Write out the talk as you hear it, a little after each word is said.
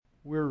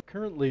We're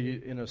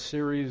currently in a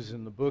series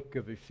in the book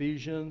of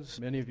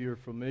Ephesians. Many of you are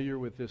familiar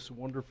with this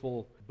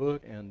wonderful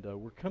book, and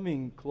we're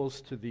coming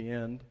close to the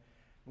end.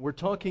 We're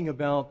talking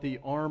about the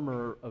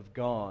armor of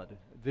God.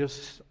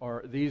 These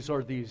are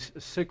these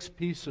 6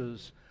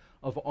 pieces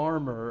of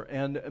armor,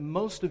 and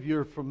most of you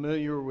are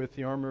familiar with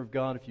the armor of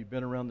God if you've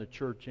been around the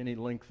church any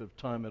length of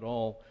time at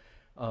all.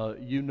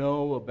 You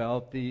know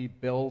about the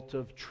belt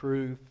of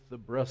truth, the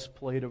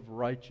breastplate of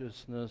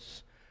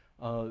righteousness,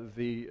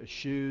 the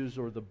shoes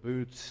or the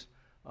boots,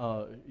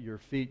 your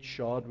feet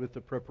shod with the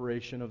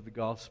preparation of the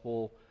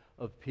gospel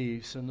of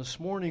peace. And this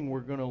morning we're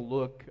going to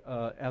look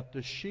at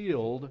the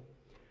shield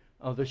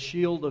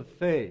of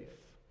faith.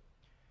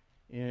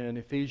 In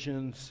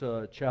Ephesians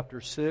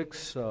chapter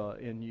 6,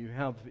 and you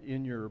have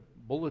in your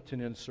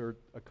bulletin insert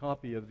a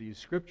copy of these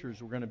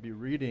scriptures we're going to be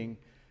reading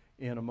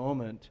in a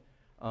moment.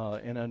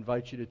 And I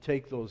invite you to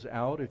take those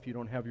out if you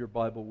don't have your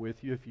Bible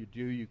with you. If you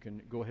do, you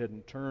can go ahead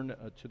and turn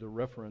to the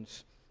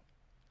reference.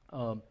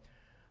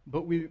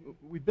 But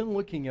we've been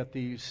looking at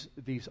these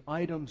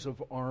items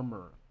of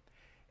armor.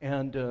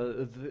 And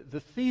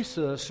the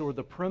thesis or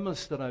the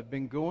premise that I've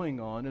been going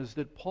on is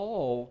that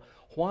Paul,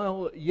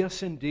 while,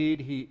 yes, indeed,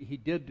 he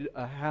did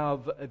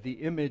have the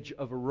image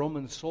of a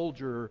Roman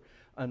soldier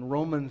and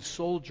Roman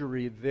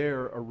soldiery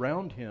there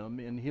around him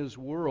in his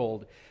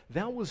world,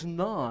 that was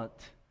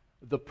not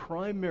the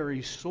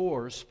primary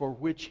source for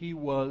which he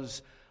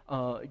was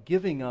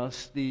giving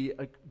us the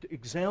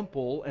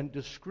example and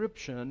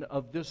description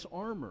of this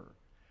armor.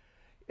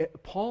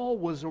 Paul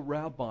was a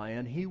rabbi,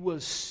 and he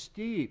was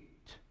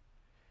steeped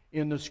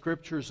in the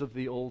scriptures of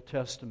the Old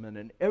Testament,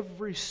 and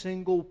every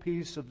single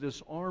piece of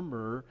this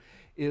armor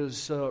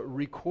is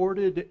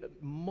recorded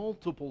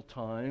multiple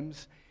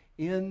times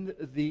in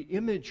the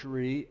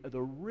imagery,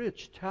 the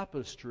rich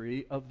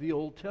tapestry of the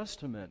Old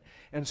Testament.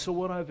 And so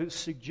what I've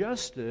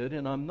suggested,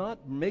 and I'm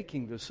not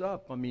making this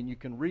up, I mean, you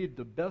can read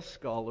the best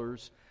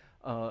scholars,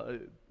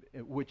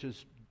 which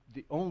is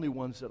the only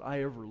ones that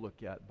I ever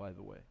look at, by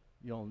the way.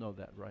 You all know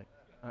that, right?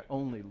 I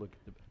only look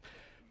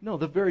at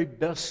the very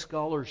best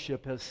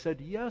scholarship has said,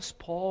 yes,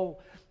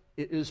 Paul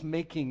is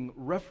making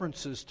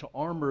references to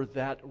armor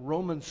that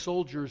Roman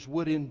soldiers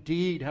would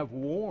indeed have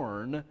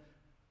worn,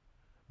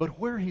 but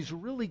where he's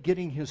really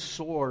getting his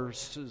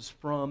sources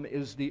from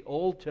is the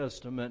Old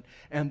Testament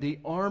and the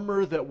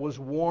armor that was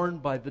worn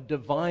by the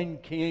divine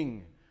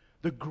king,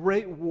 the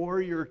great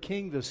warrior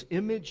king. This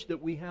image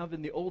that we have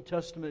in the Old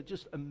Testament,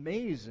 just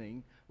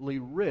amazingly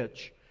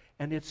rich,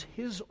 and it's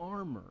his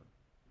armor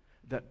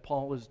that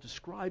Paul is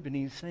describing.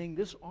 He's saying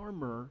this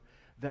armor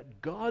that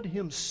God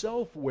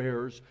himself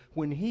wears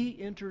when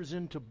he enters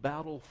into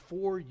battle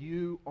for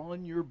you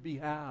on your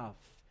behalf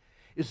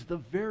is the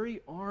very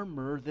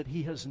armor that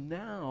he has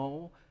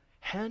now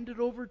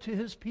handed over to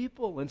his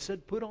people and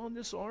said, put on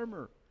this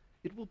armor.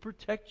 It will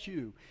protect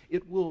you.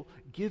 It will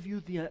give you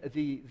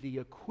the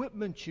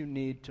equipment you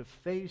need to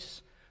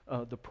face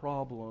the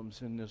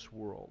problems in this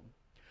world.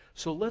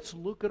 So let's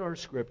look at our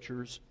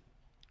scriptures.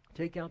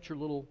 Take out your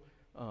little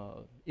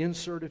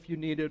insert if you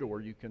need it,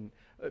 or you can,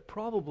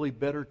 probably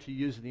better to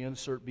use the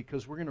insert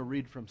because we're going to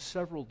read from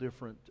several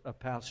different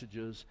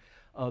passages.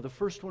 The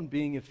first one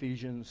being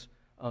Ephesians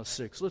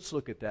 6. Let's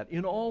look at that.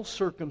 In all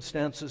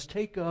circumstances,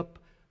 take up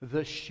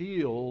the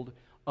shield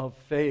of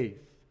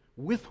faith,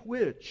 with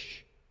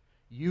which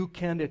you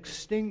can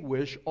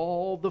extinguish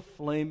all the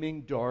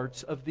flaming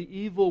darts of the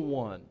evil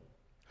one.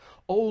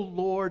 O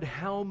Lord,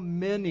 how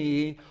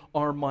many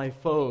are my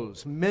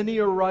foes? Many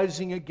are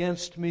rising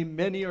against me.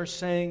 Many are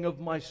saying of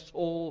my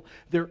soul,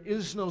 there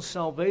is no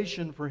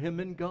salvation for him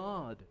in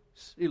God.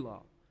 Selah.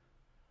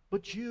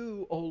 But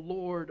you, O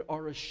Lord,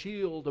 are a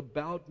shield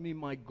about me,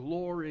 my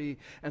glory,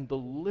 and the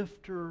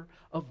lifter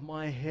of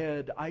my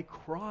head. I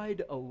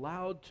cried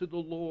aloud to the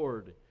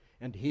Lord,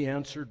 and he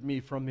answered me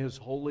from his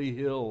holy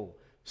hill.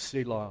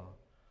 Selah.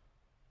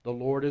 The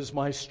Lord is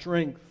my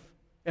strength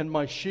and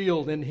my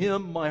shield. In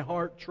him my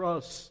heart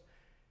trusts,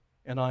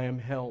 and I am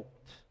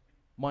helped.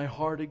 My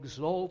heart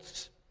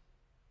exults,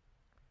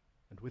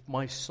 and with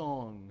my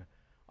song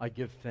I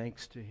give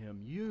thanks to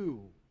him.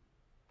 You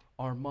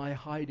are my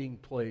hiding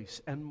place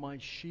and my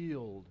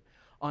shield.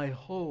 I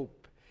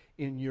hope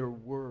in your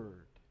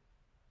word.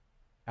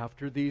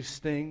 After these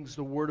things,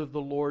 the word of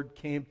the Lord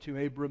came to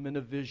Abram in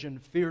a vision.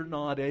 Fear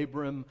not,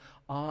 Abram,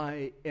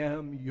 I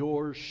am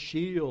your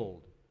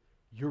shield.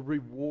 Your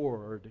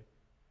reward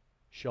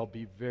shall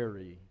be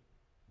very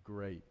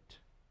great.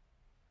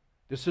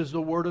 This is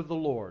the word of the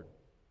Lord.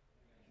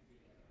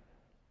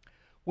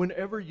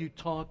 Whenever you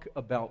talk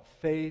about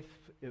faith,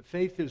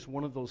 faith is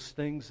one of those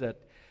things that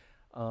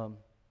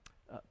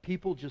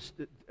people just,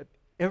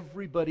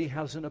 everybody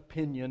has an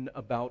opinion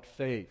about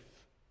faith.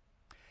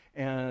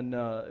 And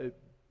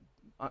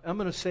I'm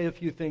going to say a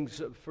few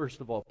things,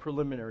 first of all,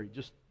 preliminary,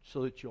 just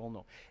so that you all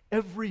know.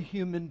 Every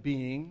human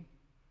being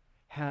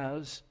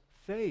has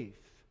faith.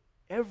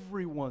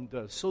 Everyone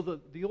does. So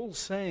the old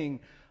saying,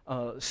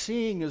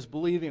 seeing is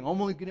believing,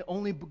 I'm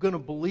only going to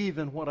believe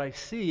in what I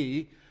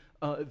see,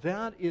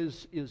 that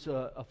is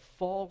a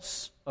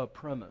false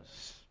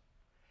premise.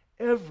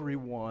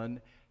 Everyone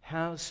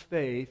has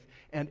faith,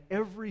 and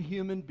every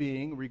human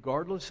being,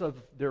 regardless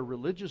of their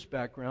religious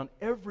background,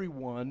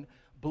 everyone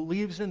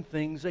believes in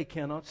things they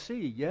cannot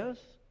see. Yes?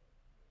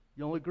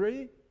 You'll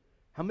agree?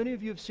 How many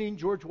of you have seen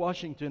George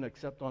Washington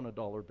except on a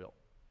dollar bill?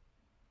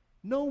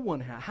 No one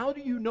has. How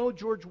do you know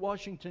George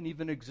Washington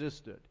even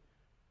existed?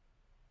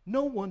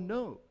 No one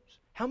knows.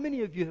 How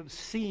many of you have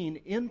seen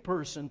in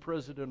person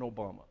President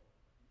Obama?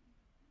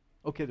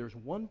 Okay, there's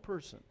one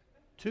person.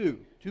 Two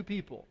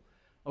people.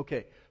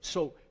 Okay,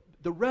 so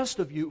the rest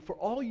of you, for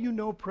all you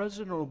know,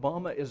 President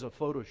Obama is a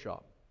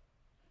Photoshop.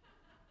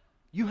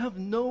 You have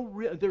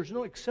there's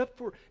no, except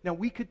for, now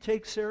we could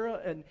take Sarah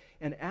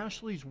and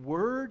Ashley's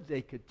word.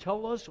 They could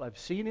tell us, I've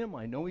seen him,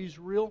 I know he's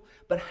real.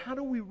 But how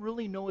do we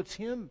really know it's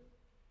him?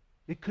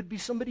 It could be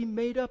somebody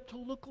made up to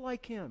look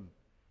like him.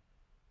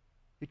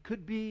 It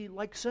could be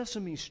like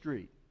Sesame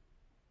Street,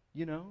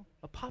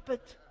 a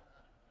puppet.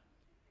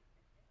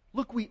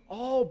 Look, we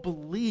all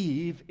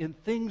believe in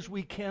things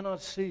we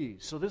cannot see.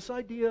 So this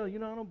idea, I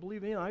don't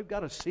believe in it, I've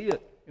got to see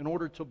it in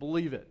order to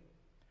believe it.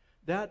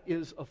 That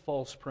is a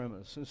false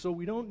premise. And so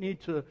we don't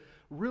need to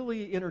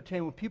really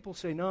entertain when people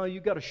say, no, you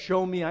got to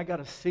show me, I got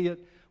to see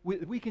it.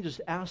 We can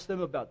just ask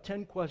them about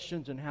 10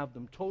 questions and have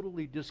them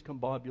totally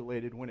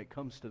discombobulated when it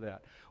comes to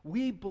that.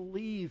 We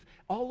believe,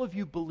 all of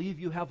you believe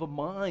you have a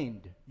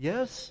mind,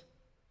 yes?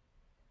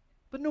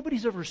 But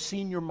nobody's ever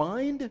seen your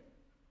mind.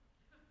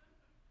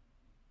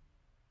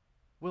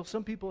 Well,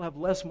 some people have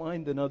less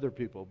mind than other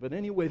people. But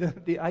anyway,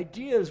 the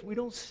idea is we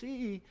don't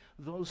see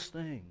those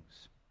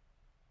things.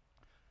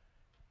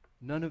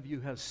 None of you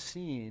has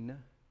seen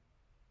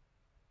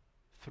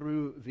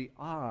through the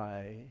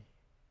eye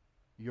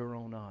your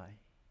own eye.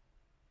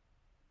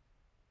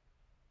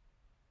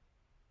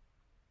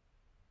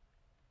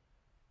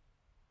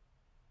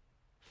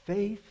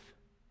 Faith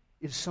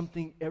is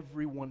something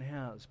everyone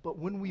has. But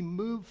when we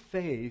move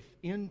faith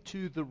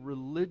into the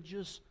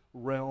religious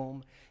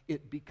realm,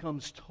 it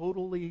becomes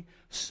totally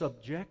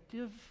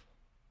subjective.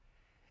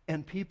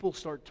 And people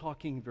start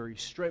talking very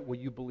straight. Well,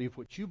 you believe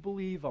what you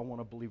believe. I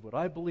want to believe what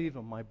I believe.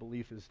 And my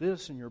belief is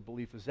this, and your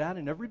belief is that.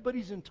 And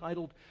everybody's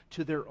entitled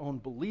to their own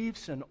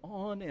beliefs, and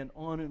on and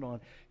on and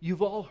on.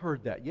 You've all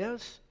heard that,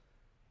 yes?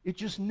 It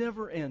just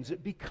never ends.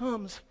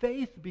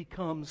 Faith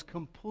becomes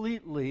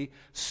completely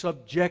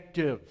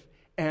subjective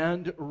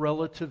and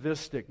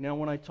relativistic. Now,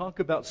 when I talk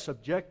about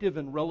subjective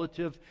and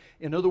relative,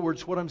 in other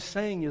words, what I'm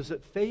saying is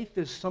that faith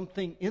is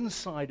something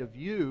inside of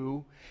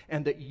you,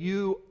 and that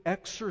you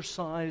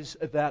exercise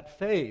that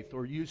faith,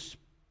 or you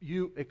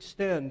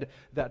extend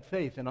that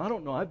faith. And I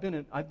don't know, I've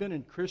been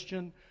in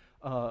Christian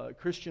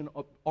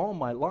all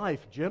my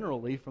life,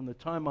 generally, from the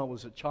time I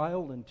was a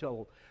child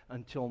until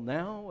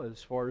now,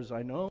 as far as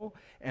I know.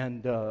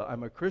 And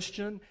I'm a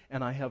Christian,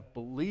 and I have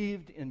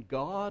believed in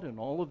God and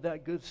all of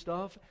that good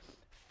stuff.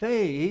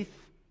 Faith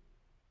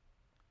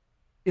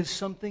is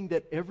something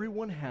that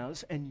everyone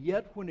has, and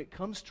yet when it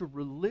comes to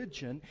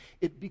religion,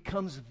 it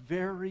becomes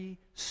very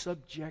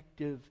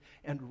subjective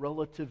and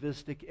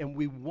relativistic, and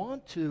we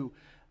want to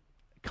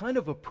kind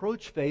of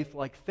approach faith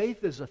like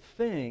faith is a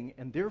thing,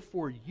 and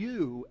therefore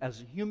you,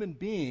 as a human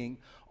being,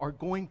 are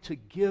going to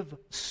give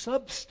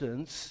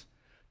substance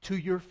to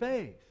your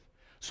faith.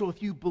 So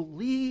if you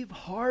believe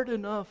hard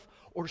enough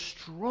or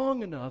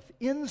strong enough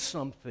in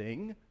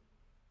something,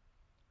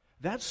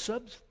 that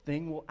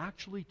thing will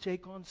actually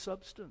take on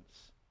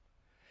substance.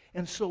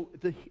 And so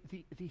the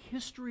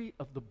history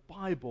of the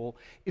Bible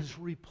is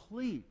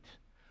replete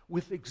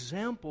with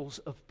examples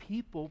of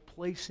people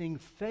placing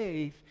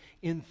faith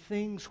in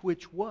things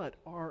which what?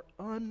 Are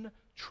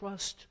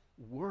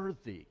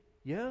untrustworthy.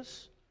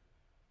 Yes?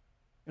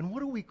 And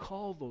what do we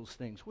call those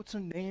things? What's a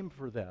name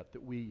for that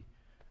we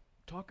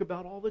talk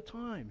about all the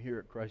time here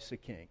at Christ the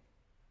King?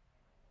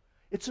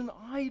 It's an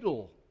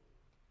idol.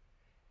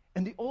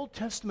 And the Old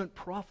Testament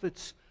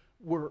prophets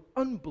were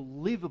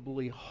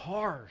unbelievably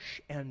harsh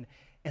and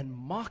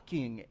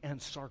mocking and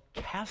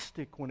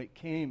sarcastic when it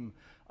came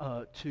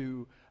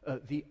to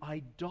the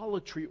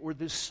idolatry, or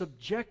this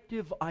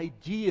subjective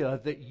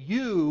idea that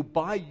you,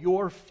 by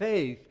your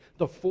faith,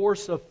 the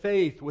force of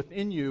faith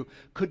within you,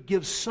 could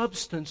give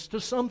substance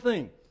to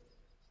something.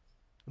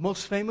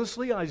 Most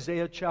famously,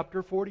 Isaiah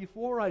chapter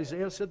 44.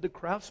 Isaiah said the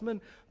craftsman,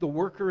 the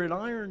worker in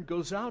iron,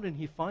 goes out and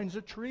he finds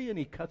a tree and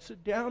he cuts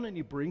it down and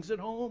he brings it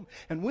home.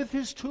 And with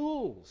his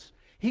tools,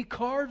 he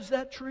carves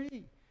that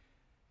tree.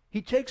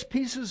 He takes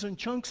pieces and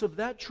chunks of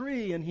that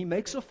tree and he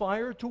makes a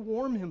fire to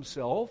warm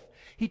himself.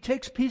 He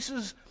takes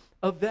pieces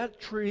of that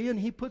tree and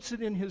he puts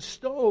it in his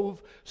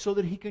stove so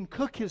that he can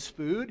cook his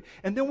food.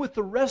 And then with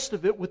the rest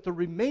of it, with the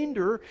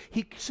remainder,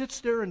 he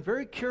sits there and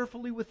very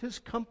carefully with his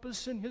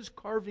compass and his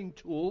carving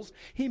tools,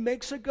 he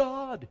makes a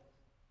god.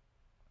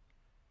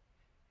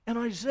 And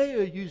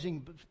Isaiah,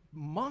 using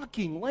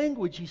mocking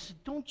language, he said,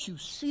 don't you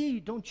see,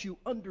 don't you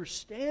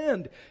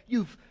understand?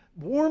 You've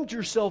warmed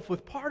yourself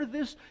with part of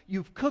this.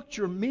 You've cooked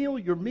your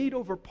meat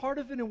over part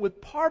of it, and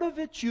with part of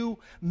it you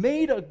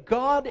made a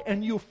god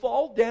and you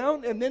fall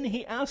down. And then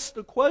he asks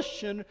the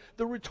question,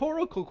 the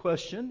rhetorical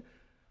question,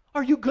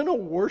 are you going to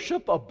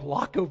worship a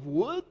block of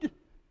wood?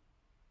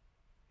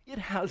 It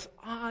has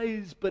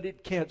eyes, but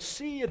it can't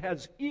see. It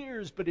has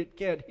ears, but it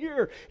can't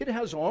hear. It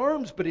has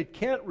arms, but it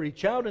can't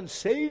reach out and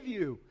save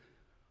you.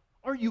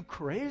 Are you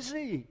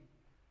crazy?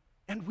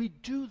 And we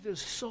do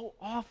this so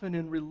often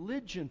in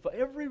religion.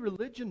 Every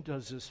religion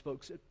does this,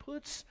 folks. It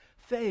puts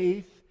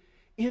faith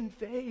in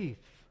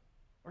faith.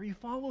 Are you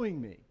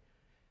following me?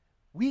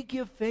 We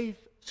give faith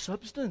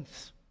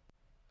substance.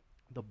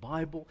 The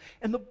Bible,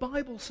 and the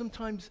Bible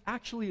sometimes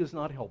actually is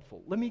not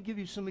helpful. Let me give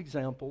you some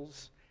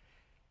examples,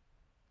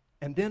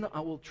 and then I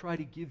will try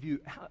to give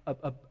you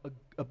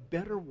a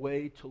better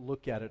way to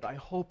look at it. I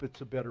hope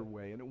it's a better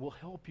way, and it will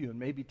help you and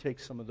maybe take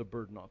some of the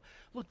burden off.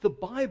 Look, the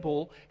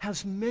Bible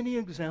has many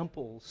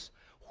examples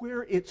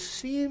where it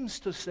seems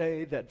to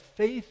say that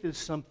faith is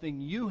something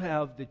you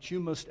have that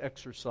you must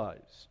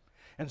exercise.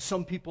 And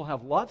some people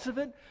have lots of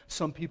it,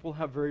 some people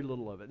have very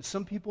little of it.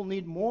 Some people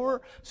need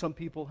more, some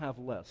people have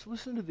less.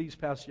 Listen to these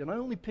passages, and I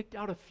only picked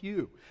out a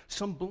few.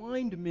 Some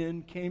blind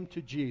men came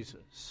to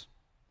Jesus.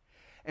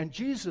 And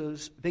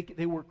Jesus,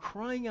 they were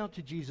crying out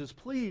to Jesus,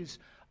 please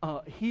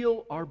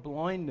heal our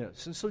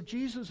blindness. And so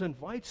Jesus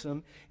invites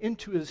them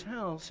into his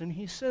house, and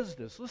he says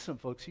this. Listen,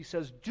 folks, he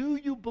says, do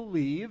you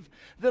believe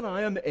that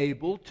I am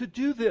able to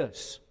do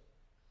this?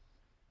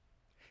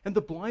 And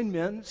the blind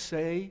men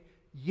say,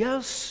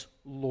 yes,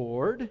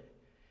 Lord.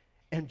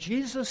 And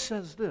Jesus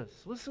says this,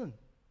 listen,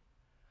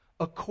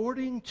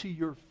 according to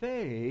your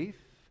faith,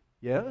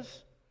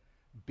 yes,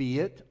 be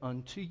it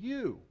unto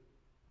you.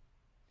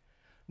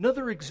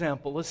 Another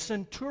example, a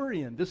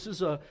centurion. This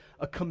is a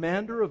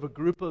commander of a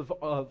group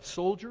of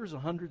soldiers,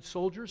 100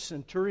 soldiers.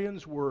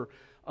 Centurions were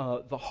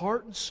the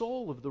heart and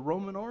soul of the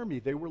Roman army.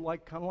 They were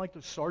kind of like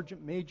the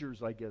sergeant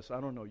majors, I guess.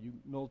 I don't know. You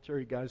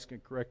military guys can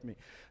correct me.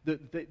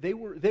 They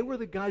were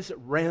the guys that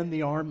ran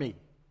the army.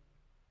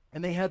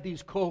 And they had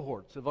these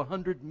cohorts of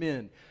 100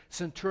 men.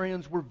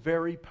 Centurions were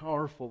very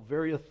powerful,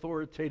 very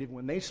authoritative.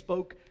 When they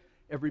spoke,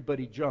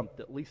 everybody jumped.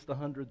 At least the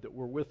 100 that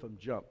were with them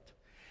jumped.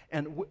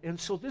 And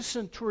so this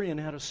centurion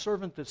had a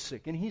servant that's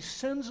sick. And he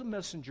sends a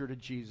messenger to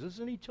Jesus,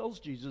 and he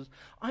tells Jesus,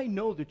 I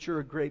know that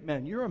you're a great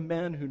man. You're a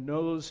man who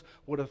knows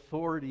what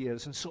authority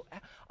is. And so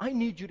I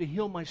need you to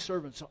heal my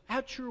servant. So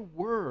at your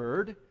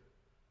word,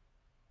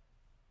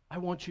 I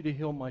want you to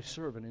heal my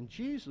servant. And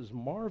Jesus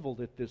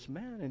marveled at this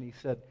man, and he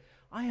said,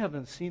 I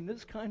haven't seen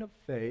this kind of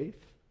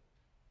faith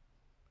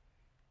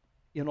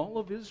in all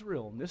of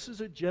Israel. And this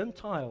is a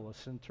Gentile, a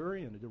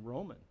centurion, a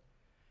Roman.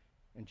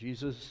 And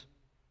Jesus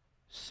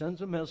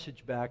sends a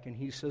message back, and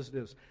he says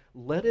this,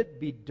 let it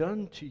be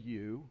done to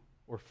you,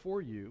 or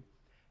for you,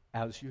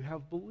 as you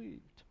have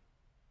believed.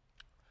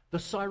 The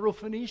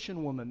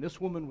Syrophoenician woman,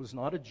 this woman was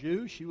not a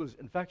Jew.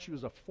 In fact, she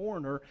was a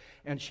foreigner,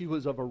 and she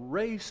was of a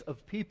race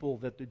of people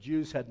that the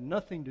Jews had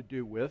nothing to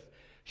do with.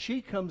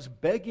 She comes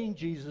begging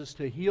Jesus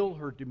to heal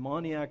her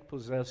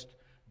demoniac-possessed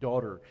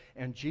daughter.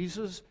 And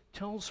Jesus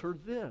tells her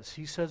this.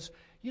 He says,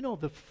 you know,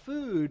 the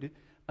food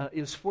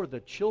is for the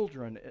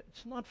children.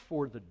 It's not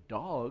for the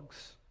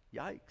dogs.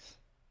 Yikes.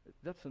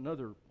 That's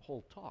another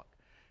whole talk.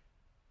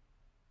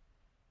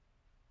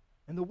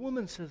 And the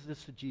woman says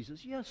this to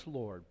Jesus, yes,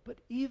 Lord, but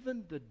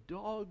even the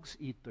dogs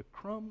eat the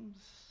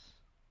crumbs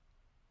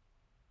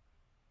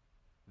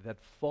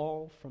that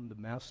fall from the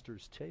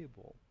master's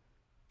table.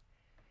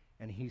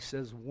 And he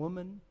says,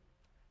 woman,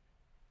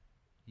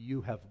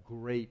 you have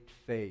great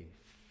faith.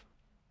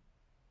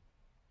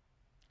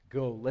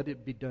 Go, let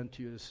it be done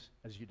to you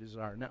as you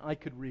desire. Now, I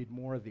could read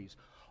more of these.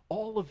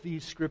 All of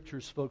these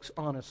scriptures, folks,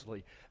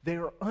 honestly, they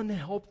are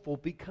unhelpful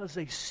because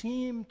they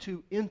seem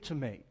to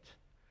intimate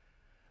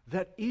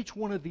that each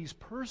one of these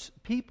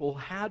people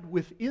had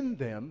within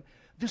them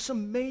this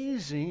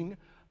amazing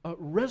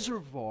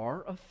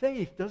reservoir of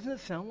faith. Doesn't it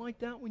sound like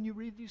that when you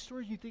read these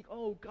stories? You think,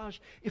 oh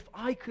gosh, if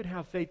I could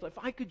have faith, if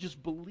I could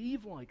just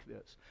believe like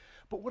this.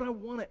 But what I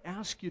want to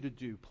ask you to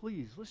do,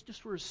 please, let's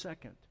just for a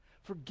second,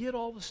 forget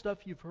all the stuff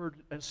you've heard,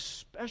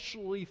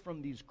 especially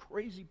from these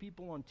crazy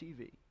people on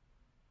TV.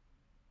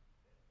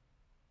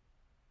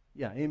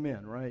 Yeah,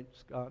 amen, right,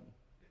 Scott?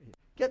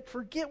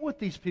 Forget what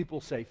these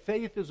people say.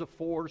 Faith is a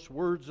force.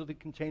 Words are the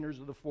containers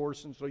of the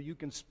force, and so you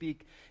can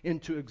speak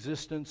into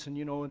existence,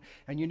 and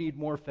and you need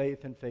more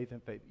faith and faith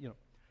and faith.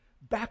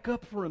 Back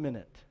up for a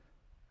minute.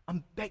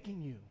 I'm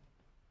begging you.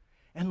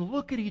 And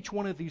look at each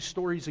one of these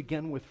stories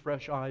again with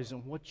fresh eyes,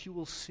 and what you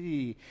will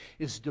see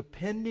is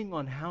depending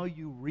on how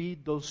you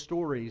read those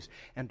stories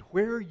and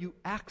where you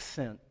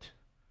accent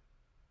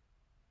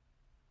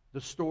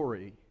the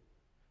story,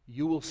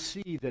 you will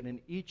see that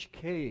in each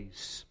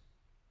case,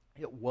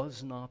 it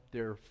was not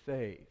their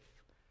faith.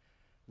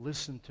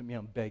 Listen to me,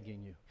 I'm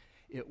begging you.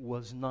 It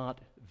was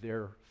not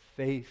their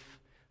faith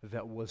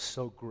that was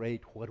so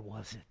great. What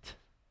was it?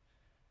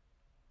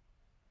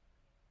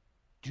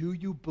 Do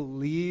you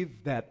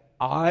believe that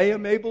I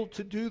am able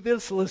to do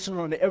this? Listen,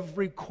 on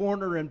every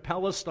corner in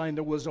Palestine,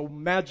 there was a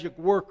magic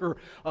worker,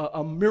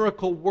 a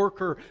miracle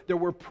worker. There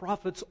were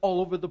prophets all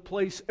over the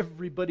place.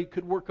 Everybody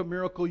could work a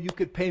miracle. You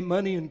could pay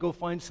money and go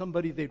find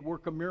somebody. They'd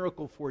work a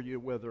miracle for you.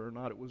 Whether or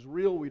not it was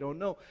real, we don't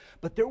know.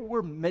 But there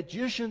were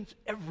magicians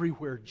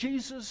everywhere.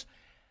 Jesus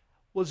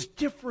was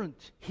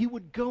different. He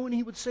would go and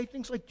he would say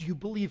things like, do you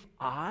believe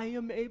I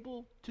am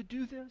able to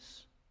do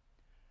this?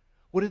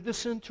 What did the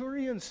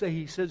centurion say?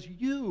 He says,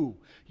 you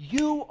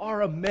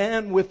are a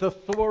man with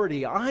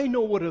authority. I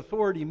know what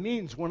authority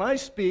means. When I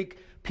speak,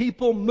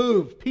 people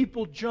move,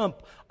 people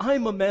jump.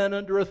 I'm a man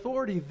under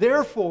authority.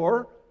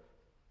 Therefore,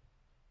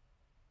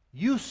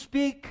 you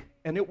speak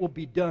and it will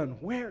be done.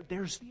 Where?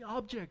 There's the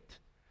object.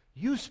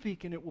 You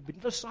speak and it will be.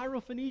 The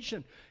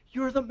Syrophoenician,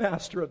 you're the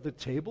master of the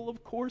table,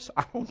 of course.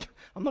 I'm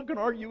not going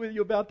to argue with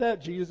you about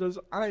that, Jesus.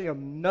 I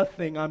am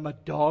nothing. I'm a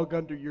dog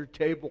under your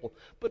table.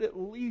 But at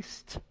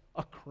least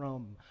a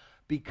crumb,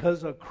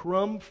 because a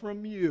crumb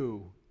from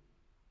you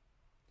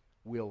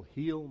will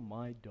heal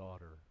my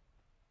daughter.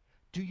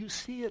 Do you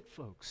see it,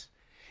 folks?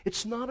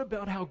 It's not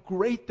about how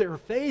great their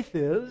faith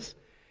is.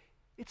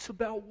 It's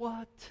about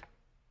what?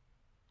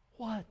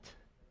 What?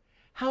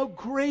 How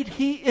great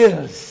He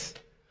is.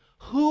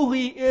 Who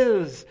He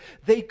is.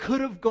 They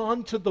could have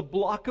gone to the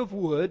block of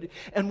wood,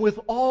 and with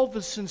all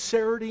the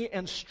sincerity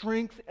and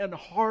strength and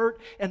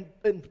heart and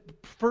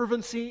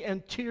fervency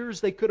and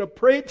tears, they could have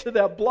prayed to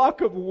that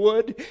block of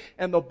wood,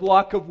 and the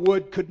block of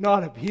wood could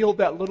not have healed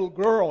that little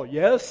girl,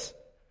 yes?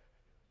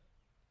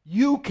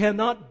 You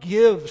cannot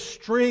give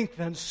strength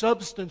and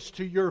substance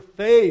to your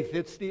faith.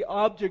 It's the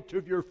object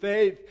of your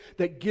faith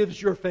that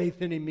gives your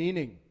faith any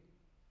meaning.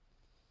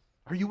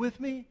 Are you with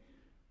me?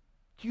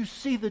 Do you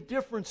see the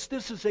difference?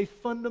 This is a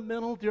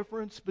fundamental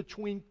difference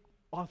between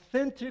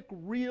authentic,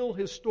 real,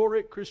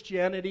 historic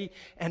Christianity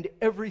and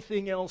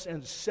everything else,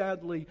 and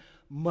sadly,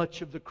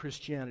 much of the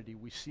Christianity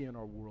we see in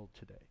our world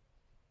today.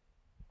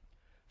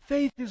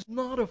 Faith is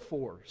not a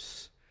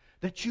force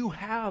that you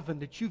have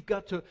and that you've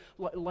got to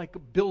like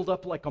build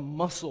up like a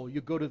muscle.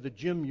 You go to the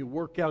gym, you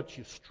work out,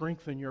 you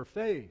strengthen your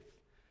faith.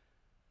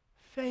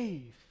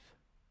 Faith.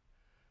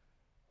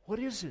 What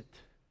is it?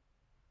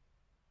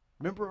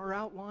 Remember our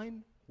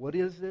outline? What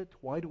is it?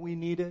 Why do we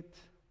need it?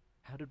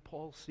 How did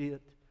Paul see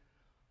it?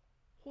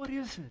 What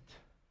is it?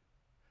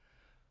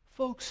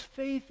 Folks,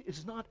 faith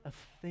is not a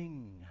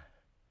thing.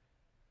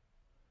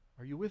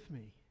 Are you with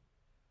me?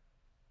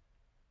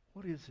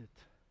 What is it?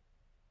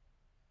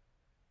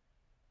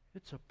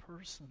 It's a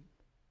person.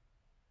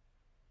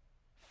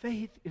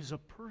 Faith is a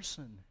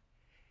person.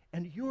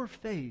 And your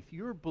faith,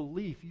 your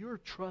belief, your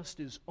trust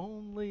is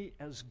only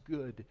as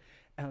good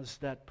as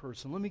that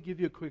person. Let me give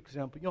you a quick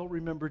example. Y'all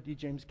remember D.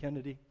 James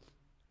Kennedy?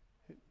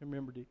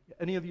 Remember D?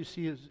 Any of you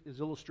see his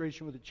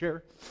illustration with a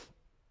chair?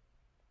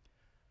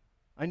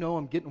 I know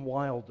I'm getting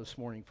wild this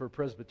morning for a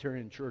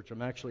Presbyterian church.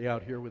 I'm actually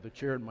out here with a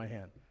chair in my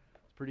hand.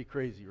 It's pretty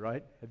crazy,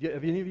 right?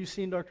 Have any of you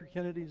seen Dr.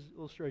 Kennedy's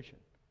illustration?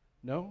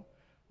 No?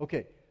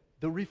 Okay.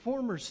 The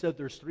Reformers said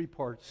there's 3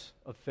 parts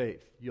of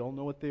faith. You all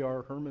know what they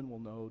are. Herman will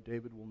know.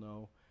 David will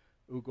know.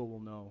 Ugo will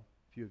know.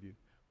 A few of you.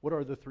 What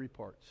are the 3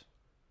 parts?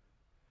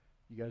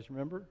 You guys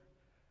remember?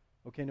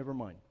 Okay, never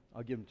mind.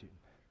 I'll give them to you.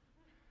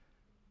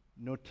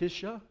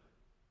 Notitia,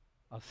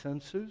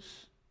 assensus,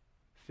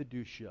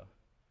 fiducia.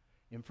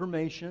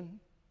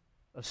 Information,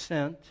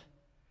 assent,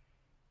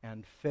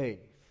 and faith.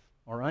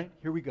 All right?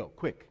 Here we go.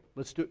 Quick.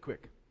 Let's do it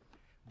quick.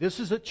 This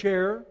is a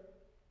chair.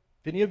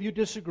 If any of you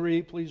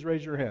disagree, please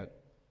raise your hand.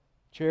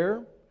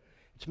 Chair.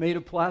 It's made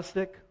of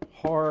plastic,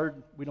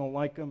 hard. We don't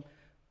like them.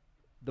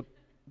 The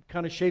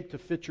kind of shape to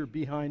fit your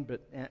behind,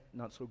 but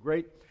not so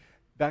great.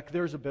 Back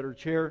there's a better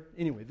chair.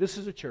 Anyway, this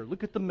is a chair.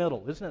 Look at the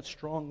metal. Isn't that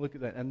strong? Look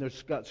at that. And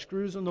there's got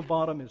screws on the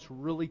bottom. It's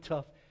really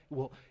tough.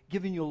 Well,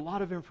 giving you a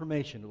lot of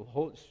information. It will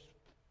hold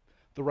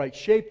the right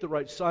shape, the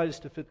right size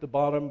to fit the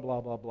bottom,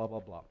 blah, blah, blah, blah,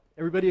 blah.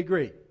 Everybody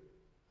agree?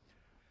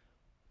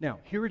 Now,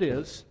 here it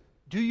is.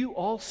 Do you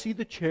all see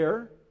the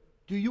chair?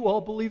 Do you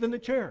all believe in the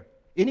chair?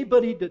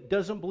 Anybody that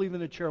doesn't believe in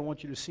the chair, I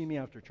want you to see me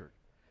after church.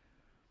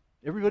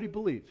 Everybody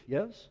believe,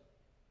 yes?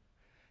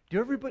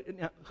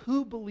 Now,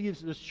 who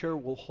believes this chair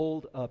will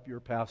hold up your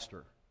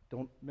pastor?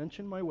 Don't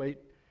mention my weight,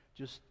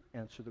 just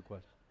answer the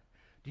question.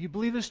 Do you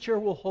believe this chair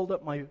will hold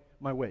up my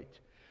weight?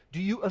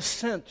 Do you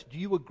assent? Do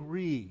you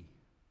agree?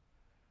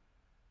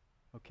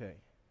 Okay,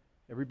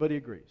 everybody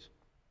agrees.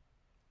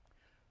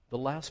 The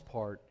last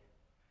part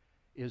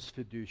is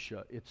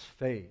fiducia, it's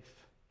faith.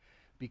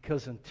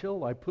 Because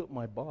until I put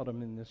my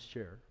bottom in this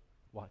chair,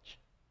 watch,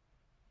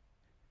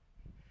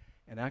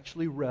 and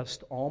actually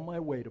rest all my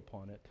weight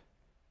upon it,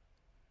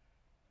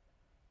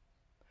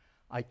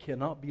 I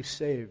cannot be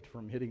saved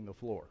from hitting the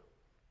floor.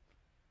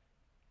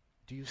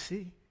 Do you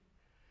see?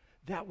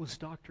 That was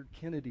Dr.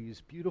 Kennedy's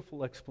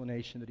beautiful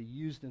explanation that he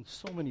used in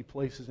so many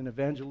places in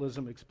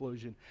Evangelism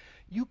Explosion.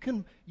 You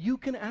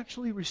can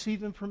actually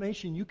receive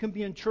information. You can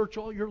be in church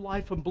all your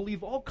life and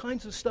believe all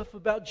kinds of stuff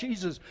about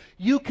Jesus.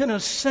 You can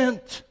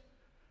assent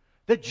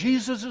that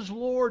Jesus is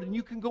Lord, and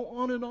you can go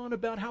on and on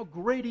about how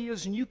great He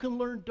is, and you can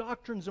learn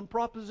doctrines and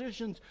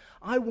propositions.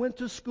 I went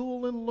to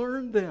school and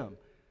learned them.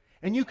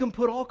 And you can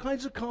put all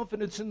kinds of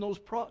confidence in those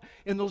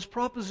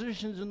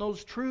propositions and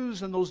those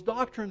truths and those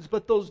doctrines,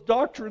 but those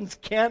doctrines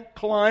can't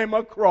climb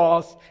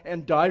across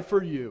and die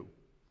for you.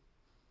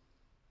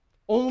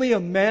 Only a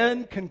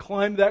man can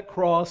climb that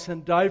cross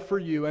and die for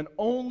you, and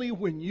only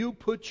when you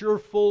put your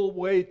full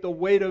weight, the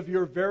weight of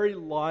your very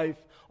life,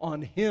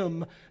 on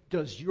Him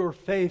does your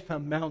faith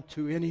amount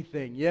to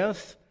anything.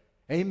 Yes?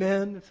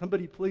 Amen?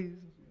 Somebody please.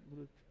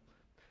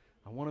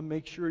 I want to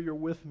make sure you're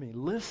with me.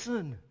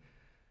 Listen,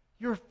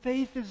 your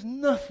faith is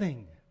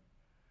nothing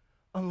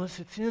unless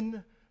it's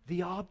in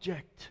the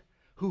object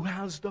who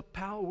has the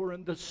power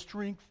and the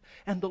strength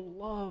and the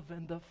love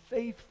and the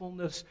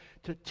faithfulness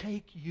to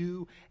take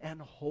you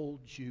and hold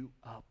you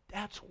up.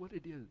 That's what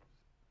it is.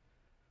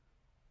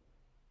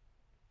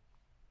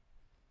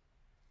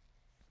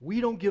 We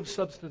don't give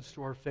substance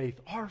to our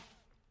faith.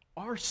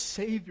 Our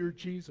Savior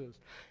Jesus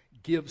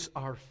gives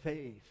our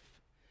faith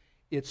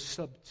its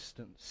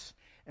substance.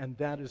 And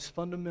that is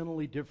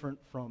fundamentally different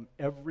from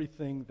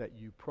everything that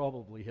you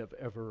probably have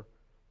ever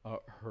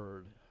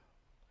heard.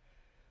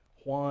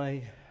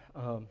 Why?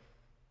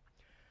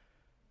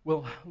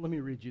 Well, let me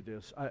read you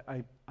this.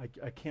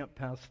 I can't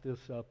pass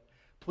this up.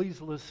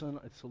 Please listen.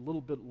 It's a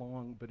little bit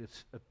long, but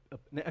it's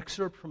an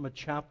excerpt from a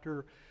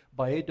chapter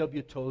by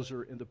A.W.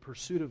 Tozer in The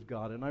Pursuit of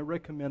God. And I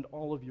recommend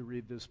all of you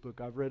read this book.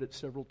 I've read it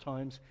several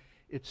times.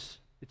 It's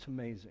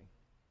amazing.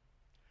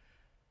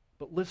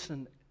 But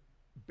listen,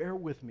 bear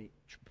with me.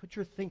 Put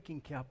your thinking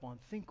cap on.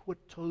 Think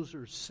what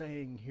Tozer's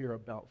saying here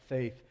about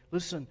faith.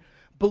 Listen,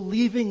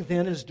 believing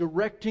then is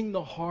directing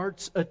the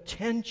heart's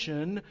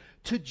attention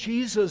to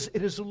Jesus.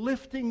 It is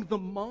lifting the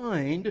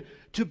mind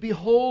to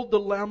behold the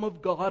Lamb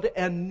of God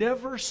and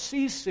never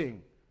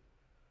ceasing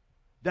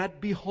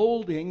that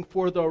beholding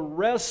for the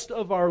rest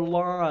of our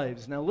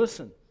lives. Now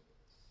listen,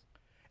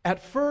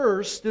 at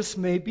first this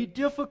may be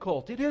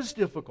difficult. It is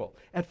difficult.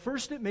 At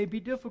first it may be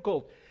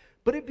difficult.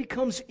 But it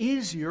becomes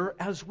easier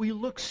as we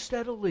look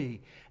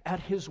steadily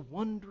at His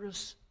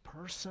wondrous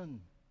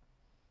person.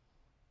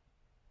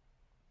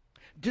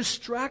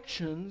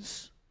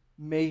 Distractions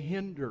may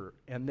hinder,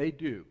 and they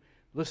do.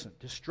 Listen,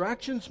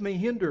 distractions may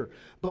hinder,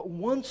 but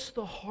once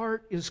the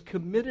heart is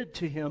committed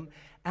to Him,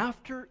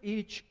 after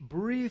each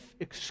brief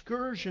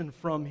excursion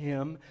from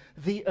Him,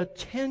 the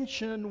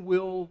attention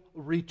will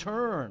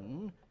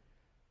return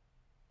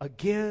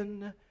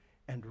again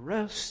and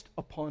rest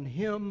upon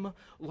Him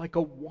like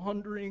a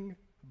wandering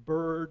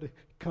bird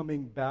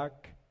coming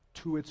back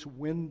to its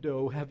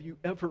window. Have you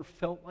ever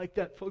felt like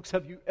that, folks?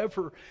 Have you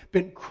ever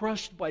been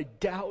crushed by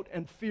doubt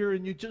and fear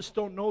and you just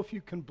don't know if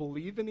you can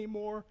believe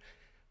anymore?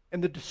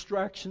 And the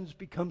distractions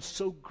become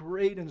so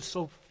great and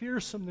so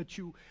fearsome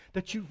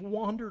that you've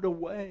wandered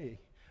away.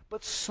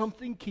 But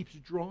something keeps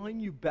drawing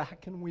you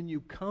back, and when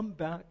you come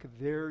back,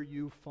 there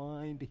you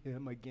find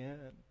Him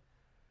again.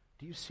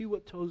 Do you see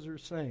what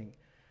Tozer's saying?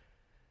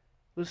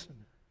 Listen,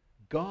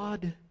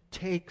 God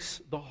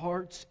takes the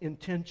heart's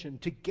intention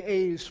to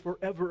gaze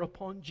forever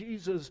upon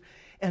Jesus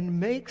and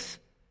makes,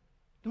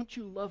 don't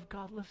you love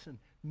God? Listen,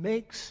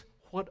 makes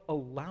what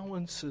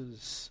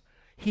allowances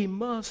He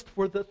must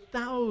for the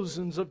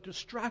thousands of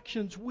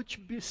distractions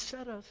which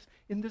beset us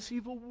in this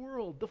evil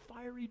world, the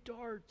fiery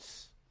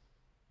darts.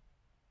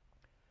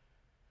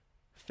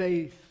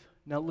 Faith,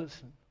 now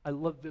listen, I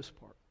love this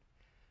part.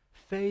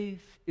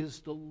 Faith is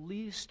the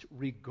least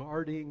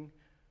regarding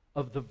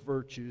of the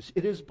virtues.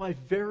 It is by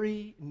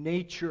very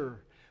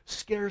nature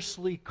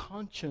scarcely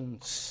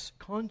conscious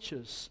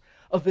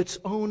of its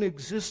own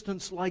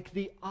existence, like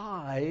the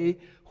eye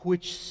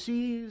which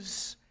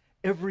sees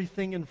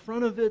everything in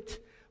front of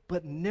it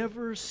but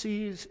never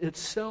sees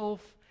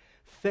itself.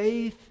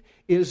 Faith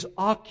is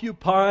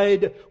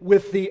occupied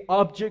with the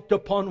object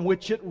upon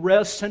which it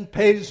rests and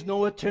pays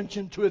no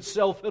attention to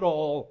itself at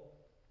all.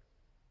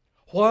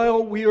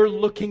 While we are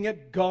looking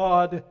at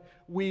God,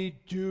 we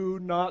do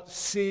not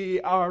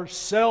see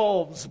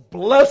ourselves.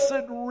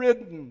 Blessed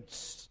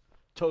riddance,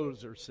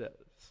 Tozer says.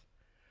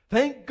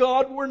 Thank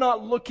God we're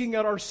not looking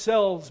at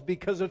ourselves,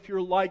 because if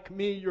you're like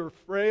me, you're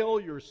frail,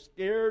 you're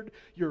scared,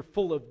 you're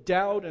full of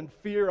doubt and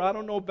fear. I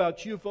don't know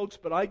about you folks,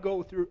 but I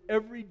go through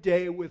every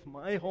day with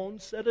my own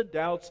set of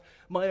doubts,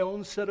 my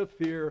own set of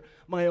fear,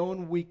 my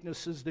own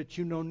weaknesses that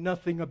you know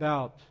nothing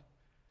about.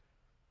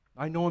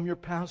 I know I'm your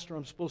pastor.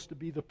 I'm supposed to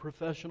be the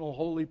professional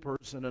holy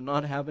person and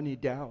not have any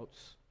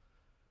doubts.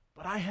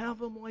 But I have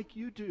them like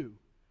you do,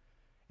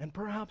 and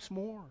perhaps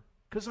more,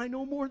 because I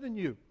know more than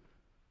you.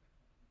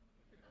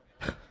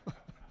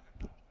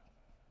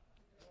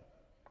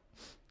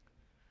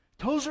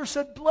 Tozer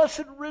said,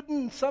 blessed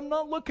riddance. I'm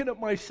not looking at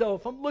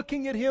myself. I'm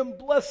looking at Him.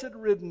 Blessed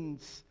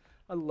riddance.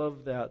 I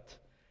love that.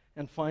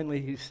 And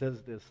finally he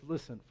says this.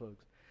 Listen,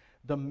 folks.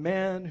 The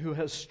man who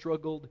has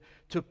struggled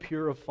to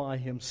purify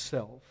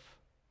himself.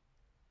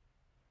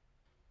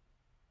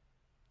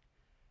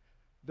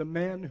 The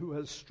man who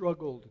has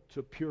struggled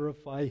to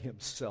purify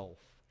himself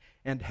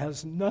and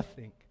has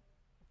nothing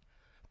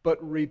but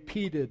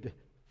repeated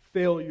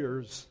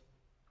failures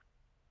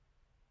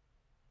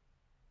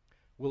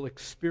will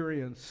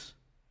experience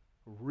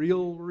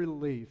real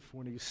relief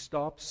when he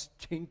stops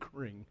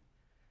tinkering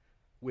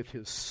with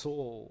his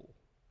soul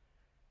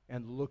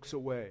and looks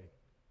away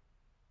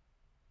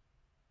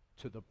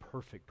to the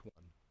perfect one.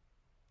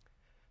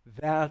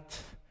 That,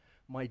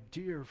 My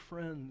dear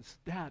friends,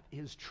 that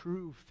is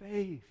true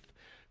faith.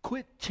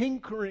 Quit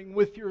tinkering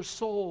with your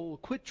soul.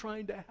 Quit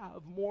trying to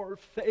have more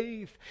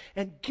faith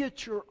and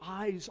get your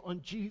eyes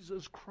on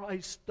Jesus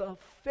Christ, the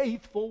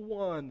faithful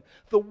one,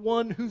 the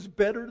one who's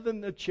better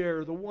than the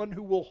chair, the one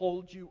who will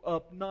hold you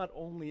up not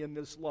only in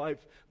this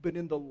life, but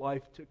in the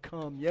life to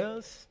come.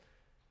 Yes?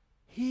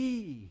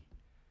 He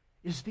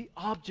is the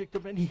object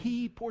of, and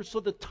He pours. So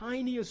the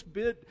tiniest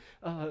bit,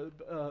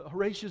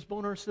 Horatius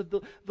Bonar said,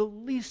 the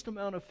least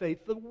amount of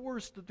faith, the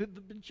worst, the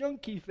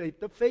junky faith,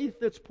 the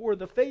faith that's poor,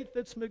 the faith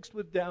that's mixed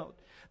with doubt,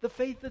 the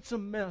faith that's a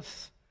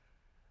mess,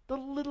 the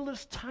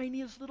littlest,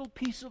 tiniest little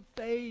piece of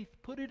faith,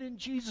 put it in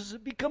Jesus.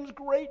 It becomes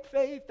great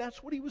faith.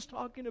 That's what He was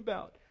talking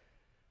about.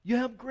 You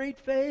have great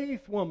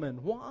faith,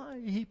 woman.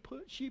 Why?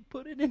 She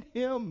put it in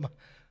Him,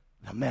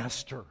 the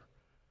master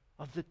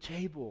of the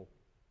table.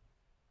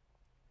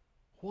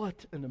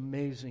 What an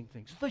amazing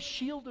thing. So the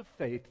shield of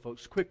faith,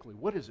 folks, quickly,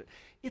 what is it?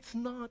 It's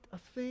not a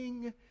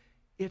thing,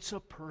 it's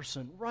a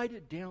person. Write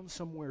it down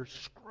somewhere,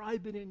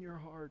 scribe it in your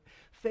heart.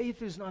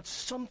 Faith is not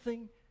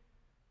something,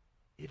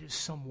 it is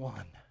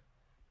someone.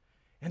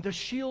 And the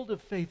shield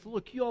of faith,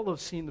 look, you all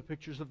have seen the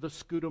pictures of the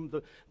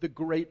scutum, the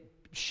great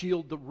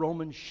shield, the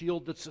Roman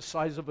shield that's the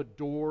size of a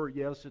door.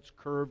 Yes, it's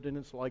curved and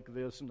it's like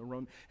this,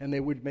 and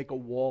they would make a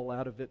wall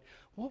out of it.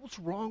 What was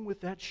wrong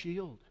with that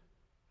shield?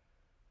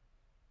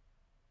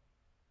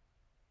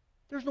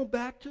 There's no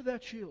back to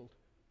that shield.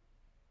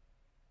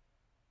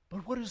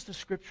 But what does the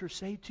Scripture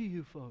say to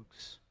you,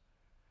 folks?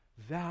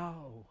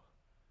 Thou,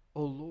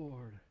 O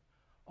Lord,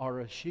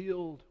 are a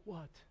shield,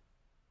 what?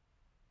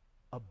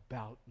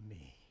 About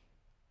me.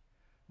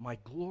 My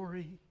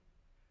glory,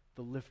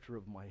 the lifter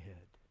of my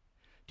head.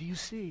 Do you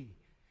see?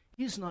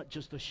 He's not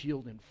just a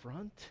shield in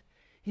front.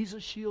 He's a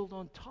shield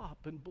on top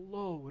and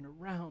below and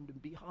around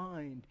and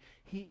behind.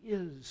 He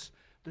is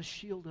the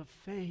shield of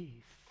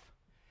faith.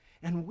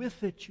 And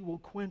with it you will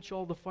quench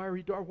all the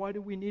fiery darts. Why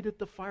do we need it?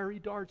 The fiery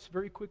darts.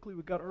 Very quickly,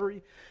 we've got to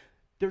hurry.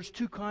 There's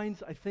two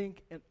kinds, I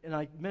think, and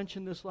I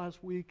mentioned this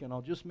last week, and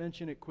I'll just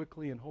mention it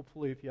quickly, and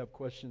hopefully if you have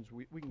questions,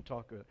 we can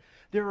talk about it.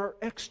 There are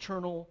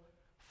external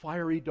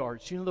fiery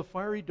darts. You know, the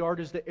fiery dart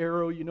is the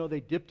arrow. You know,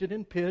 they dipped it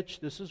in pitch.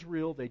 This is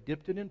real. They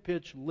dipped it in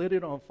pitch, lit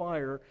it on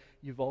fire.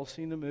 You've all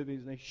seen the movies,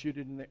 and they shoot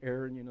it in the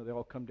air, and, you know, they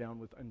all come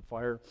down on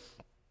fire.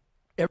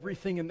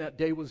 Everything in that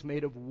day was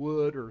made of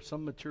wood or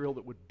some material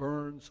that would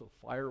burn, so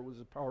fire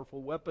was a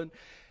powerful weapon.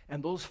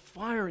 And those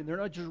firing, they're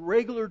not just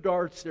regular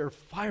darts, they're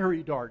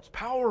fiery darts,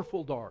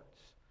 powerful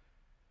darts.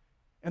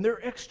 And they're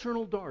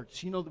external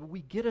darts. You know,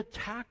 we get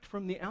attacked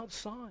from the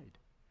outside.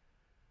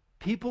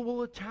 People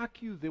will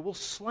attack you. They will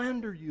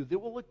slander you. They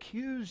will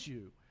accuse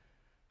you.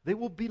 They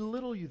will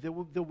belittle you. They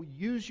will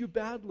use you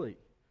badly.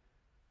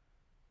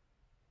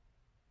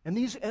 And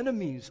these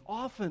enemies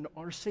often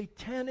are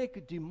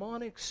satanic,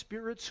 demonic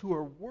spirits who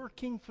are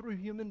working through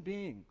human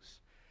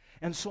beings.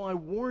 And so I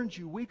warned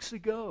you weeks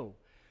ago,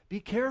 be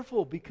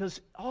careful, because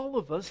all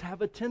of us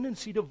have a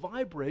tendency to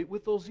vibrate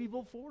with those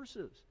evil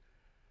forces.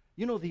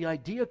 You know, the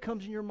idea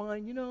comes in your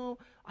mind, you know,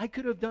 I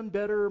could have done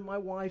better. My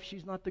wife,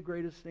 she's not the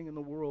greatest thing in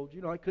the world.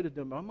 You know, I could have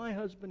done, my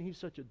husband, he's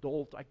such a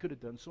dolt. I could have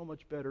done so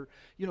much better.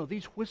 You know,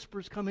 these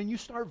whispers come in. You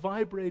start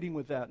vibrating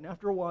with that. And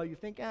after a while, you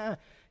think,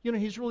 you know,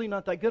 he's really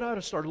not that good. I ought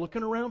to start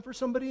looking around for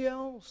somebody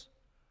else.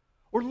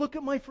 Or look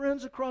at my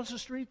friends across the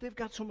street. They've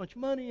got so much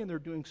money and they're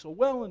doing so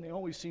well and they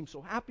always seem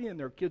so happy and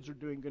their kids are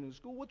doing good in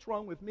school. What's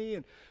wrong with me?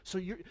 And so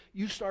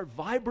you start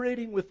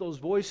vibrating with those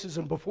voices,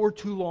 and before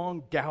too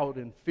long, doubt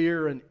and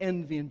fear and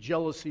envy and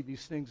jealousy,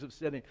 these things have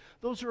set in.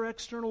 Those are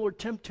external or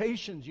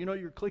temptations. You know,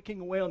 you're clicking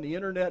away on the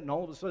internet and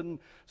all of a sudden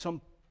some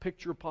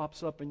picture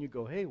pops up and you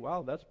go, hey,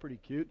 wow, that's pretty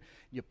cute.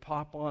 You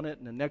pop on it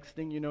and the next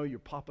thing you know, you're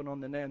popping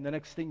on and the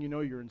next thing you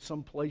know, you're in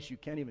some place you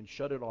can't even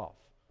shut it off.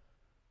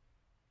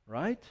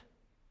 Right?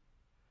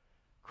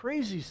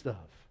 Crazy stuff.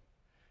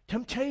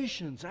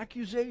 Temptations,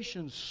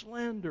 accusations,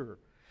 slander.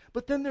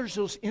 But then there's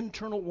those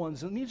internal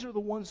ones, and these are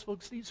the ones,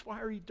 folks, these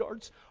fiery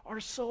darts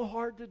are so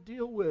hard to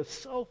deal with.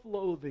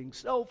 Self-loathing,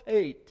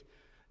 self-hate,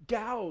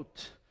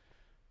 doubt.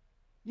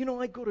 You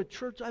know, I go to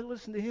church, I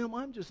listen to him,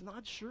 I'm just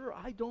not sure,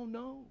 I don't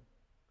know.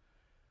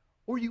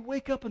 Or you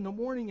wake up in the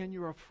morning and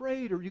you're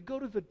afraid, or you go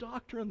to the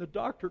doctor and the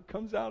doctor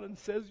comes out and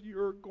says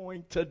you're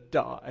going to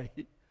die.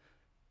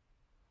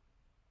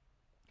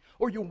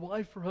 Or your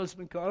wife or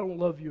husband, I don't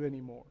love you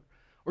anymore.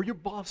 Or your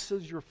boss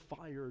says you're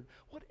fired.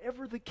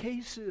 Whatever the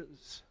case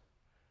is.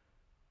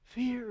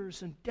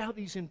 Fears and doubt,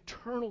 these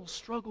internal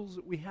struggles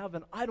that we have,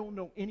 and I don't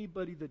know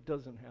anybody that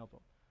doesn't have them.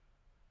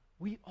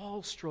 We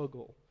all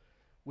struggle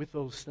with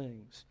those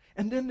things.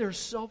 And then there's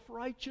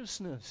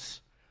self-righteousness.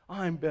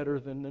 I'm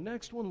better than the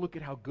next one. Look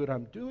at how good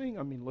I'm doing.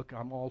 I mean, look,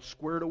 I'm all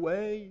squared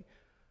away.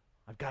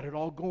 I've got it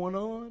all going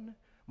on.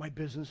 My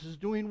business is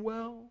doing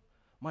well.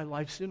 My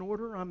life's in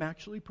order. I'm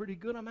actually pretty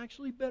good. I'm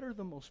actually better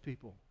than most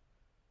people.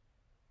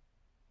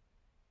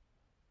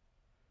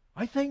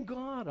 I thank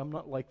God I'm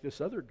not like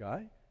this other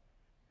guy.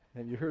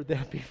 Have you heard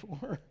that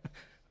before?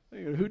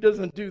 Who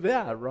doesn't do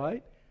that,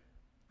 right?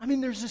 I mean,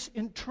 there's this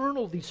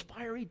internal, these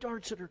fiery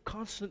darts that are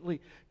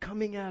constantly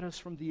coming at us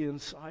from the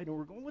inside, and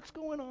we're going, what's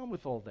going on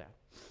with all that?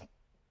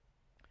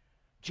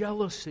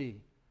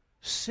 Jealousy,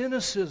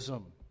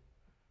 cynicism.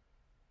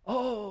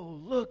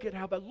 Oh, look at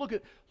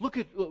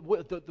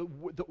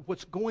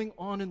what's going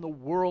on in the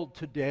world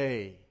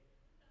today.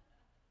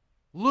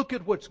 Look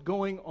at what's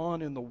going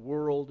on in the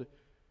world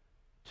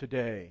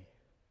today.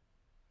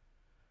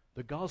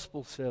 The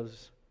gospel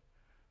says,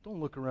 don't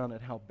look around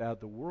at how bad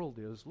the world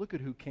is. Look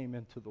at who came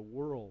into the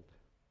world.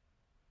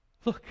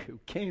 Look who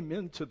came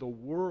into the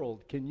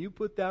world. Can you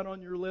put that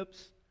on your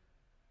lips?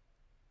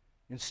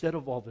 Instead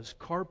of all this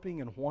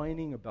carping and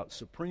whining about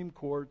Supreme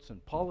Courts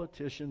and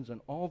politicians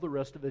and all the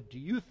rest of it, do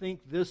you think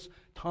this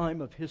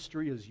time of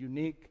history is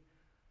unique?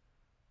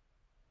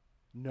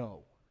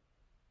 No.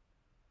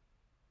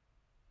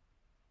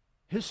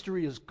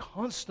 History is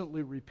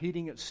constantly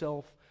repeating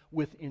itself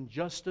with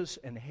injustice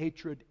and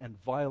hatred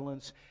and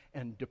violence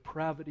and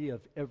depravity of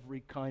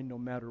every kind, no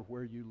matter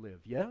where you live.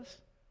 Yes?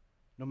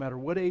 No matter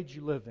what age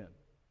you live in.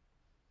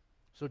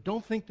 So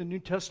don't think the New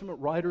Testament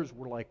writers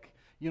were like,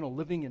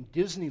 living in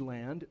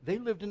Disneyland. They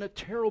lived in a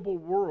terrible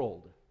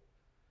world.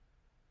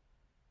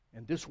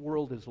 And this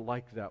world is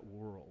like that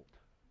world.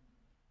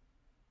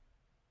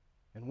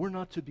 And we're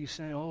not to be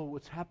saying, oh,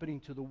 what's happening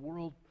to the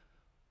world?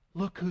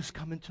 Look who's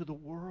come into the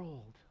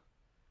world.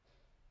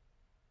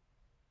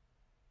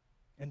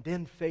 And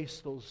then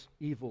face those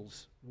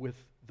evils with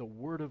the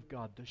Word of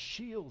God, the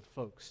shield,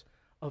 folks,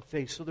 of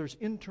faith. So there's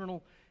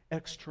internal,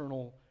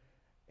 external,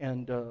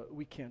 and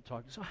we can't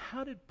talk. So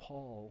how did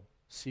Paul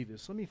see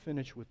this? Let me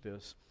finish with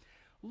this.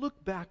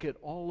 Look back at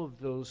all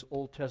of those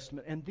Old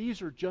Testament, and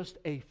these are just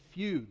a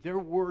few. There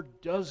were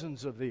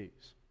dozens of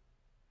these.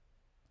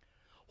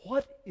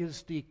 What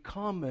is the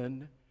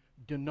common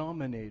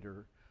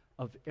denominator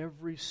of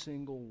every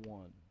single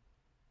one?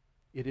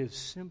 It is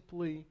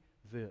simply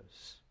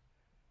this.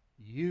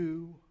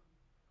 You,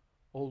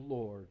 O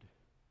Lord,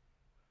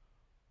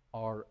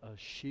 are a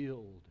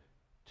shield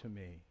to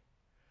me.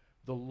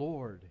 The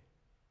Lord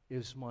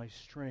is my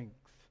strength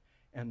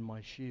and my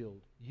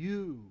shield.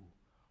 You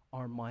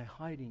are my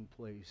hiding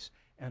place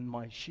and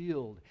my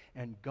shield.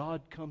 And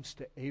God comes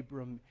to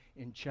Abram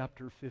in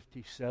chapter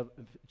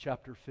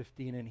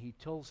 15, and he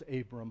tells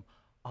Abram,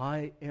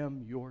 I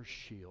am your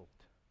shield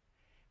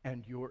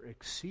and your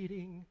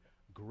exceeding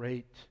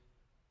great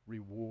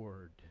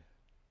reward.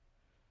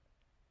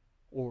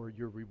 Or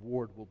your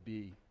reward will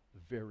be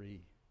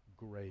very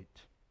great.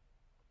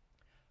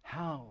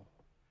 How?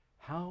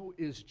 How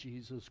is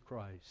Jesus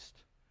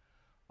Christ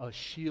a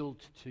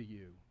shield to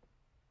you?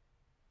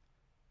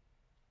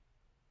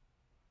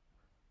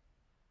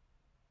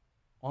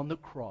 On the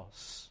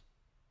cross,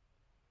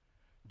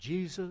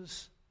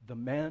 Jesus, the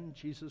man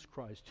Jesus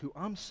Christ, who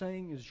I'm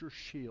saying is your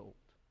shield,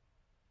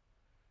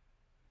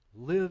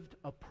 lived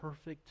a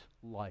perfect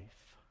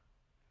life,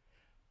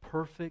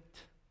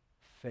 perfect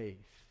faith.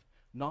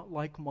 Not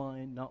like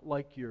mine, not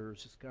like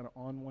yours. It's kind of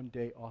on one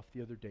day, off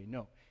the other day.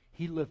 No,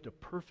 he lived a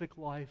perfect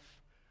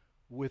life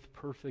with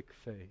perfect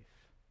faith.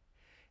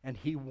 And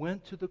he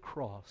went to the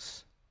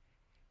cross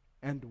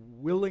and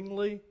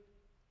willingly,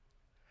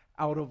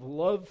 out of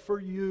love for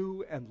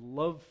you and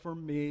love for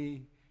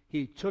me,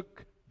 he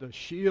took the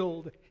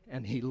shield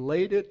and he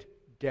laid it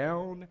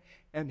down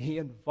and he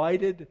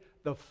invited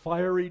the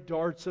fiery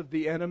darts of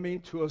the enemy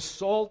to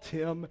assault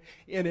him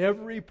in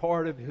every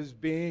part of his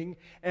being.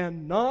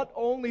 And not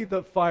only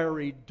the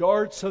fiery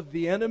darts of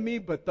the enemy,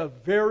 but the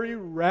very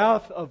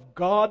wrath of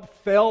God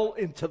fell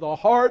into the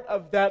heart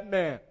of that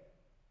man.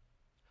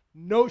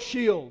 No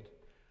shield,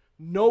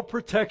 no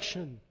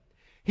protection.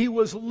 He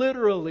was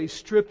literally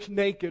stripped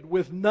naked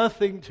with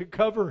nothing to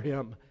cover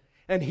him.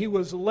 And he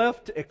was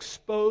left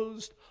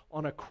exposed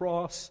on a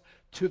cross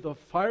to the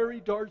fiery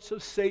darts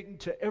of Satan,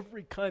 to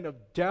every kind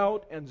of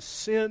doubt and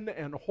sin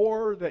and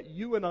horror that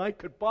you and I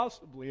could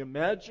possibly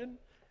imagine.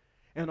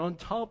 And on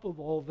top of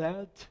all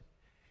that,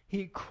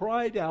 he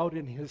cried out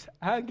in his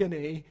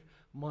agony,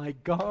 my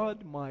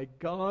God,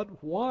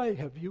 why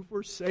have you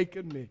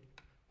forsaken me?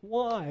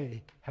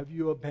 Why have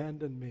you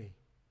abandoned me?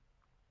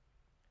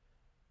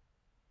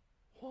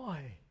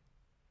 Why?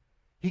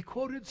 He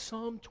quoted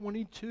Psalm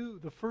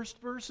 22, the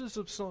first verses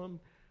of Psalm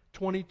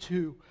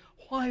 22.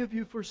 Why have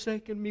you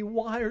forsaken me?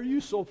 Why are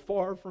you so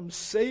far from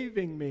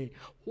saving me?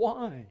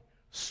 Why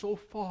so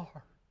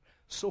far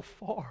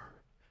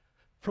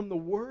from the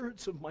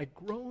words of my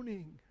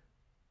groaning?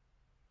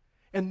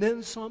 And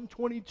then Psalm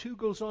 22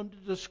 goes on to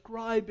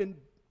describe in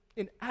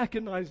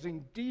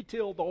agonizing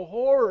detail the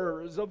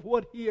horrors of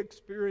what he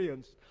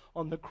experienced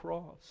on the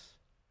cross.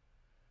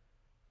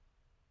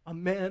 A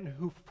man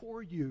who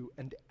for you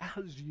and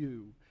as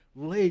you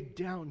laid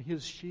down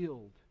his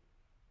shield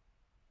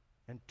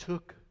and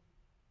took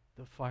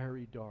the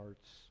fiery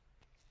darts.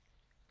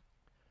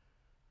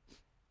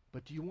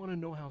 But do you want to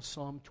know how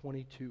Psalm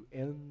 22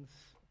 ends?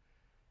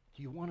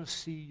 Do you want to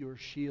see your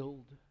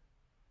shield?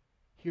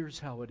 Here's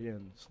how it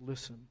ends.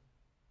 Listen.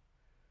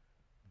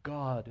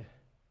 God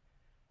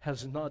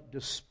has not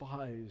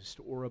despised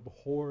or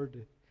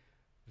abhorred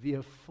the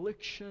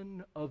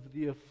affliction of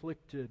the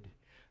afflicted.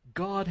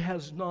 God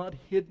has not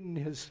hidden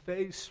his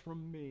face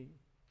from me.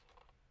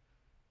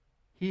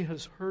 He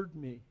has heard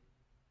me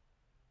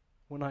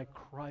when I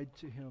cried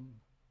to him.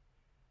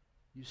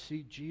 You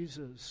see,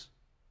 Jesus'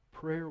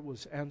 prayer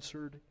was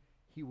answered.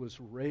 He was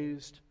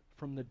raised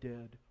from the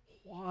dead.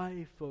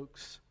 Why,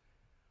 folks?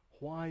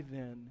 Why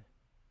then?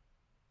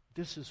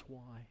 This is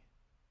why.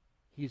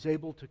 He's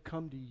able to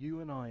come to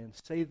you and I and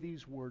say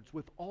these words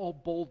with all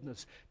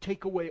boldness.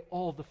 Take away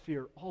all the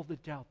fear, all the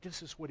doubt.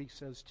 This is what he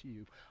says to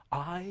you.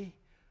 I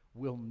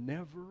will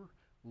never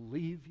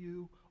leave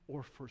you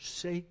or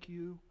forsake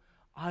you.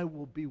 I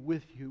will be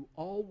with you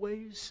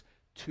always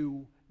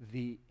to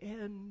the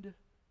end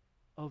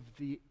of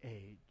the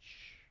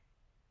age.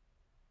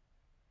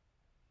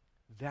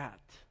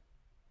 That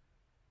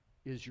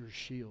is your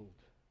shield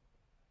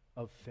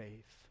of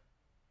faith.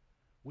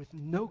 With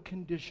no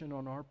condition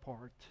on our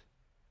part,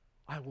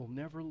 I will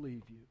never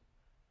leave you.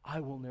 I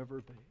will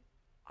never be.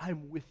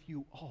 I'm with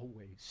you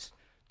always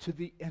to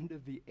the end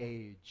of the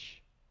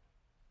age.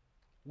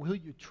 Will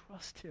you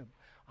trust him?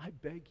 I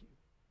beg you.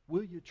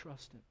 Will you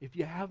trust him? If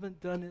you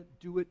haven't done it,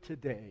 do it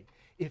today.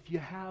 If you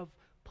have,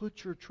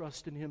 put your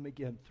trust in him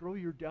again. Throw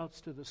your doubts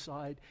to the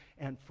side,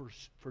 and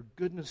for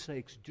goodness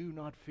sakes, do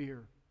not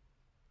fear.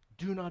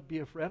 Do not be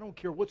afraid. I don't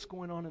care what's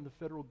going on in the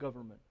federal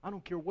government. I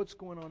don't care what's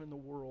going on in the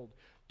world.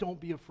 Don't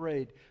be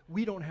afraid.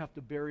 We don't have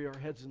to bury our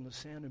heads in the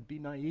sand and be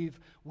naive.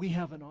 We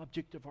have an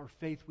object of our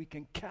faith. We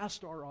can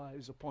cast our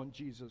eyes upon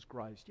Jesus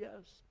Christ.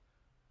 Yes.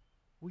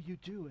 Will you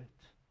do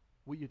it?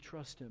 Will you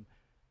trust him?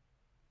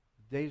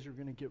 Days are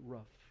going to get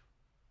rough.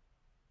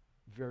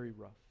 Very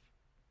rough.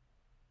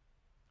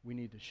 We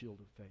need the shield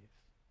of faith.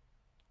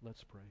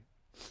 Let's pray.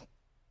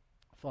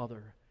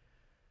 Father,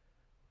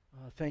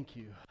 thank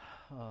you.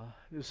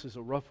 This is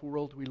a rough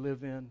world we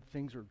live in.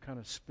 Things are kind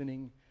of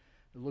spinning,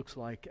 it looks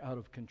like, out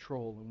of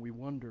control. And we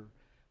wonder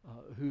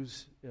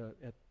who's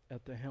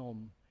at the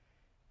helm.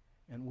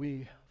 And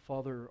we,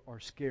 Father, are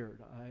scared.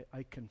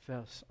 I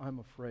confess, I'm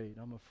afraid.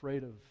 I'm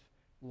afraid of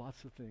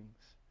lots of things.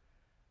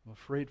 I'm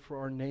afraid for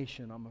our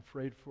nation. I'm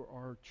afraid for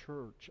our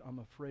church. I'm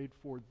afraid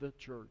for the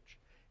church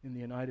in the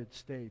United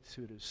States,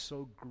 who is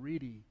so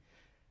greedy.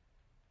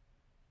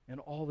 And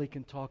all they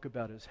can talk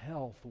about is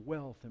health,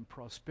 wealth, and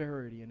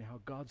prosperity, and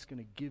how God's going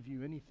to give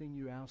you anything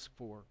you ask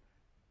for.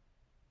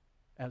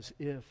 As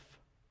if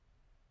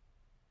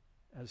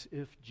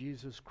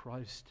Jesus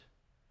Christ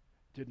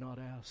did not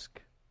ask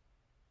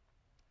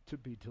to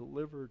be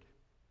delivered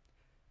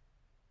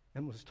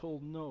and was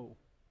told no,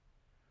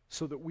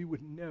 so that we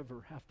would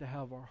never have to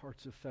have our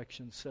heart's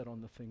affection set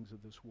on the things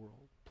of this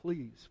world.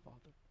 Please,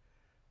 Father,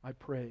 I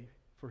pray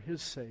for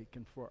his sake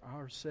and for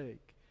our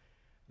sake,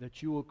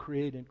 that you will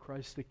create in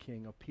Christ the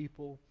King a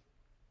people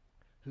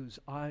whose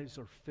eyes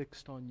are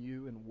fixed on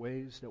you in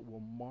ways that will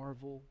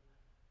marvel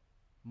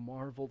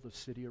the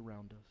city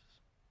around us.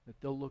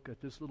 That they'll look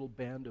at this little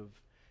band of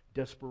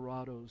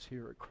desperados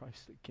here at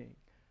Christ the King,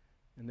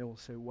 and they will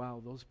say,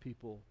 wow, those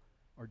people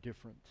are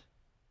different.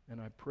 And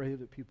I pray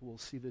that people will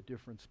see the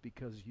difference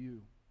because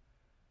you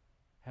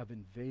have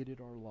invaded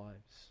our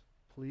lives.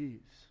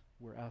 Please,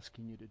 we're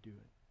asking you to do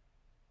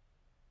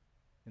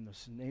it. In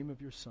the name of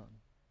your Son,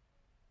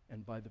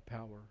 and by the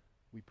power,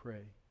 we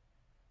pray,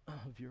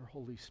 of your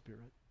Holy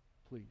Spirit,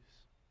 please.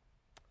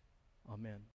 Amen.